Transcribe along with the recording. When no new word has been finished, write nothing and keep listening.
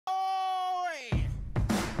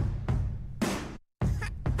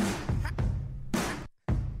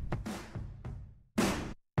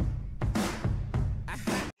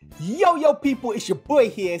Yo people, it's your boy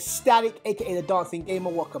here, Static, aka the Dancing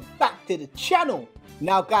Gamer. Welcome back to the channel.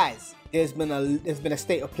 Now guys, there's been a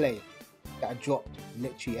state of play that I dropped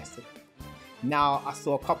literally yesterday. Now I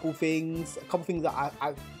saw a couple things that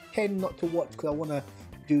I tend not to watch because I want to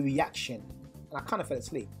do reaction, and I kind of fell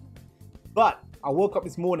asleep. But I woke up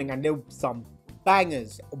this morning and there were some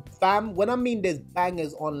bangers, fam. When I mean there's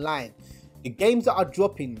bangers online, the games that are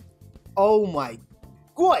dropping, oh my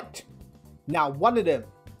god. Now one of them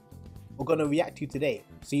we're gonna react to today,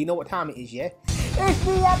 so you know what time it is, yeah? It's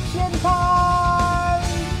reaction time!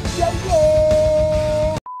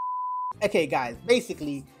 Yeah! Okay guys,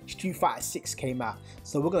 basically Street Fighter 6 came out,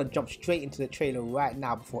 so we're gonna jump straight into the trailer right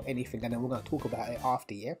now before anything, and then we're gonna talk about it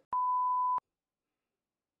after, yeah?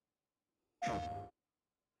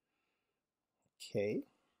 Okay.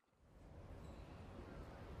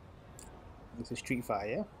 This is Street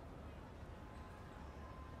Fighter, yeah?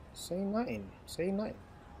 Say nothing. Say nothing.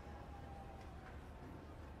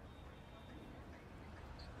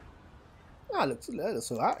 Ah, looks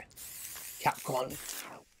alright. Capcom.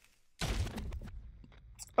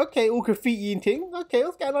 Okay, all graffiti and thing. Okay,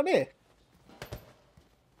 what's going on here?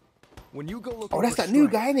 When you go look, oh, that's that new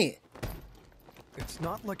guy, isn't it? It's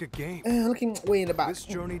not like a game. Looking way in the back. This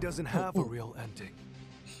journey doesn't have a real ending.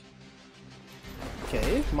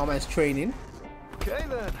 Okay, my man's training. Okay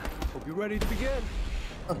then, hope you're ready to begin.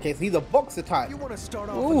 Okay, so he's a boxer type. You want to start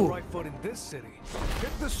off on the right foot in this city.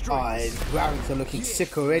 Hit the streets. Oh, his graphics are looking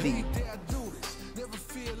sick already.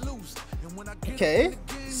 Okay,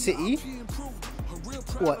 city.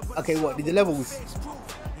 What? Okay, what? The levels.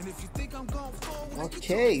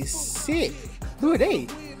 Okay, sick. Who are they?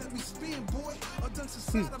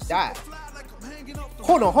 Who's that?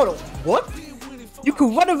 Hold on. What? You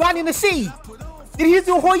can run around in the sea. Did he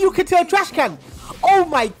do a whole you to a trash can? Oh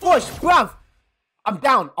my gosh, bruv. I'm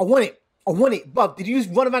down. I want it, bruv. Did you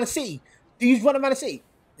just run around the city? Is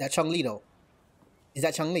that Chun-Li though? Is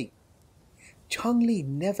that Chun-Li? Chun-Li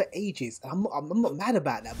never ages. I'm not mad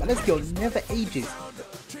about that, but this girl never ages.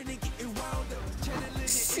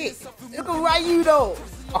 Sick. Look at Ryu though.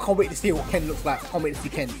 I can't wait to see what Ken looks like. I can't wait to see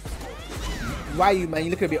Ken. Ryu, man,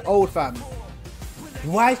 you look a bit old, fam.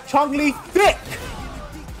 Why is Chun-Li thick?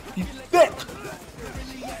 He's thick.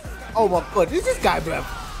 Oh my god, this is this guy, bruv.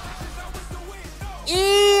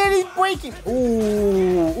 And he's breaking.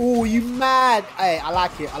 Ooh, you mad? Hey, I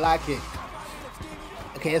like it.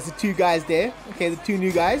 Okay, there's the two guys there. Okay, the two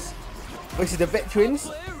new guys versus the veterans.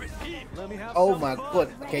 Oh my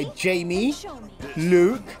god. Okay, Jamie,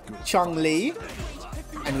 Luke, Chun-Li,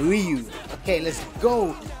 and Ryu. Okay, let's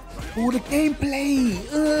go. Ooh, the gameplay.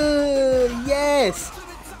 Yes.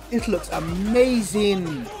 This looks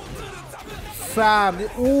amazing. Fam.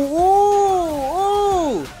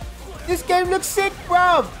 Ooh. This game looks sick,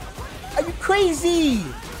 bruv. Are you crazy?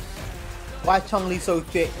 Why is Chun-Li so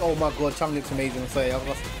thick? Oh my god, Chun looks amazing. Sorry,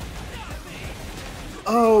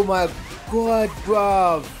 oh my god,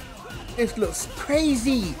 bruv. This looks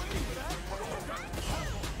crazy.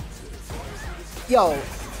 Yo,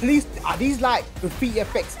 please, are these like graffiti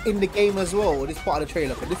effects in the game as well? Or this part of the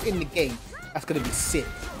trailer? But this in the game, that's gonna be sick.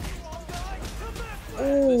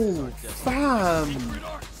 Oh, fam.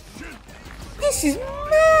 This is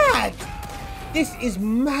mad. This is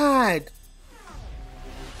mad.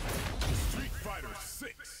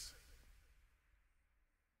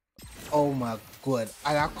 Oh my god,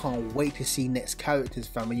 I can't wait to see next characters,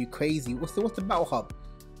 fam. Are you crazy? What's the battle hub?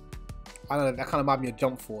 I don't know, that kind of reminds me of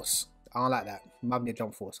Jump Force. I don't like that. Reminds me of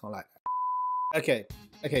Jump Force. I don't like that.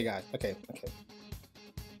 Okay guys, okay.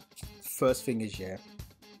 First thing is, yeah,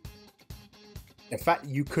 the fact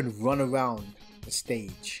you can run around the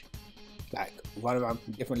stage, like run around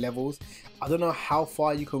different levels. I don't know how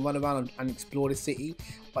far you can run around and explore the city,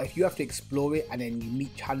 but if you have to explore it and then you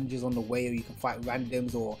meet challenges on the way, or you can fight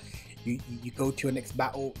randoms, or you go to your next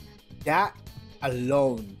battle, that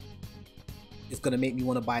alone is gonna make me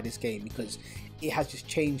want to buy this game, because it has just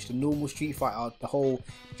changed the normal Street Fighter, the whole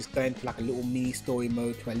just going to like a little mini story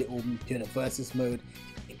mode to a little doing a versus mode.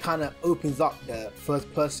 It kind of opens up the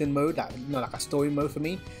first person mode, that, you know, like a story mode for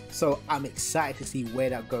me. So I'm excited to see where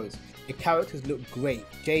that goes. The characters look great.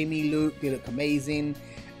 Jamie, Luke, they look amazing.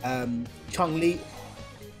 Chun-Li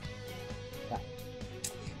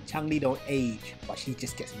don't age, but she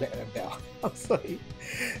just gets better and better. I'm sorry.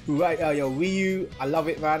 Right, yo, Ryu, I love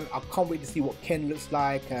it, man. I can't wait to see what Ken looks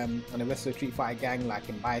like, and the rest of the Street Fighter gang, like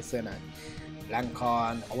in Bison and Blanca.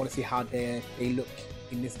 I want to see how they look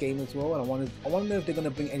in this game as well, and I want to know if they're going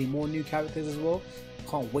to bring any more new characters as well.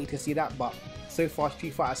 Can't wait to see that. But so far,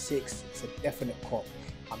 Street Fighter 6, it's a definite cop.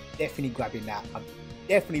 I'm definitely grabbing that. I'm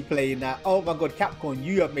definitely playing that. Oh my god, Capcom,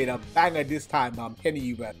 you have made a banger this time, I'm telling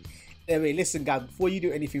you, bro. Anyway, listen guys, before you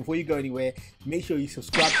do anything, before you go anywhere, make sure you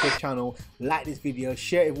subscribe to the channel, like this video,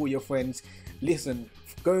 share it with all your friends. Listen,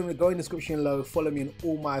 go in the description below, follow me on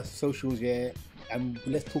all my socials, yeah, and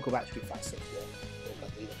let's talk about Street Fighter 6, yeah.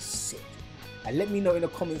 They look sick. And let me know in the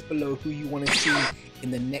comments below who you want to see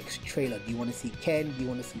in the next trailer. Do you want to see Ken? Do you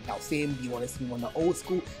want to see Dalsim? Do you want to see one of the old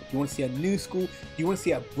school? Do you want to see a new school? Do you want to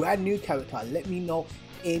see a brand new character? Let me know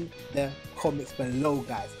in the comments below,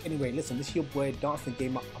 guys. Anyway, listen, this is your boy Dancing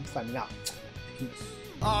Gamer. I'm signing out. Peace.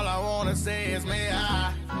 All I wanna say is may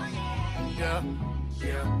I,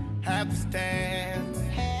 have to stand,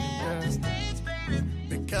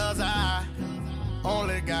 because I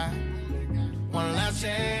only got one last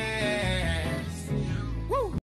chance.